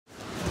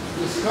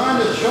this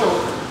kind of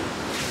choke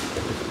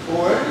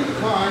or any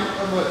kind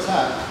of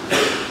attack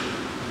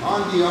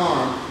on the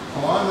arm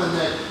or on the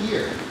neck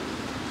here,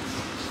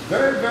 it's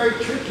very, very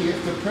tricky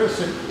if the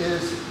person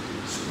is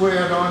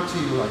squared onto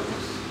you like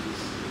this.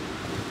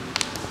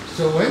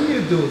 So when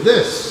you do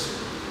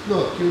this,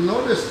 look, you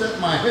notice that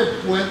my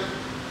hip went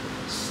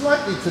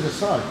slightly to the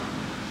side.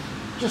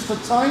 Just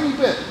a tiny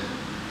bit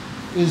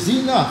is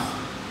enough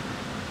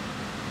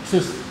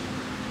to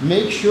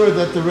make sure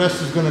that the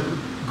rest is going to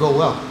go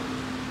well.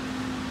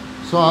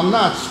 So I'm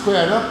not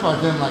squared up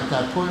on them like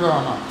that. Pull your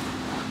arm out.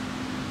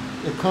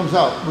 It comes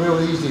out real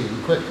easy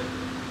and quick.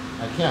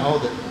 I can't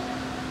hold it.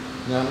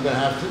 Now I'm going to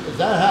have to, if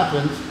that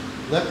happens,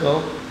 let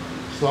go,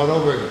 start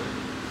over again.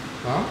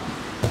 Huh?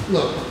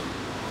 Look,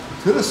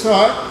 to the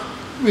side,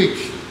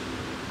 reach,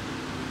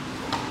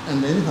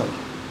 and then hug.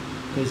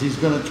 Because he's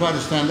going to try to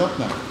stand up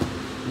now.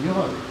 You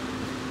hug.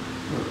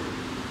 Look.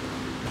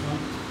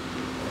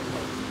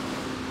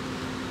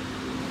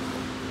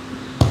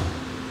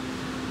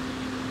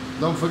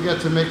 Don't forget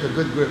to make a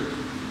good grip.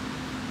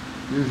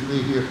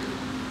 Usually here.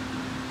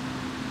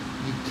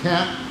 You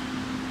can't.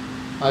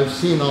 I've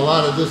seen a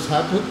lot of this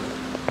happen.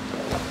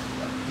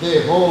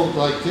 They hold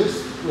like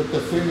this with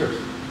the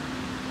fingers.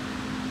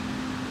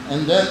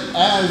 And then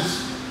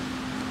as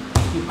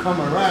you come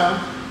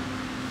around,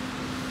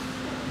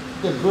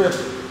 the grip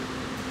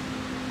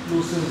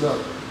loosens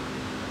up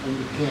and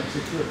you can't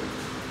secure it.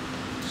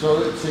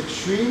 So it's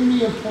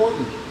extremely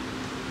important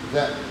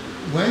that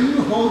when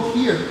you hold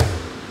here,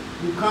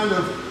 you kind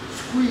of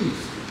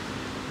squeeze.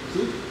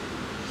 See?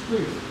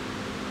 Squeeze.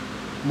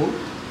 Move.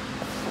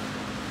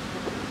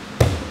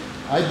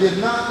 I did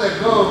not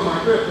let go of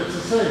my grip, it's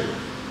the same.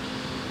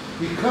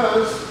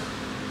 Because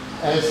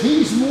as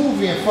he's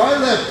moving, if I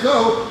let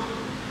go,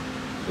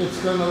 it's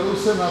going to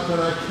loosen up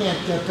and I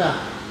can't get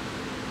back.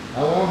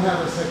 I won't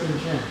have a second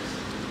chance.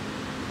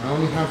 I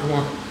only have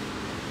one.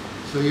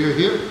 So you're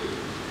here.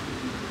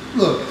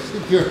 Look,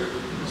 stick here.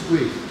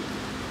 Squeeze.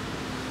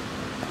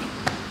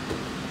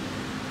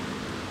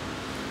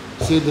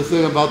 See the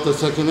thing about the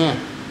second hand?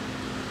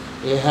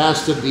 It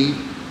has to be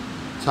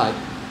tight.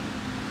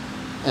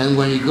 And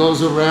when he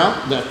goes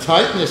around, that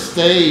tightness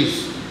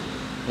stays.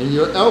 And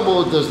your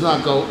elbow does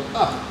not go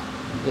up.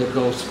 It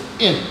goes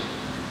in.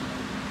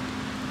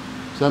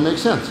 Does that make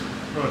sense?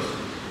 Of course.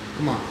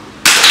 Come on.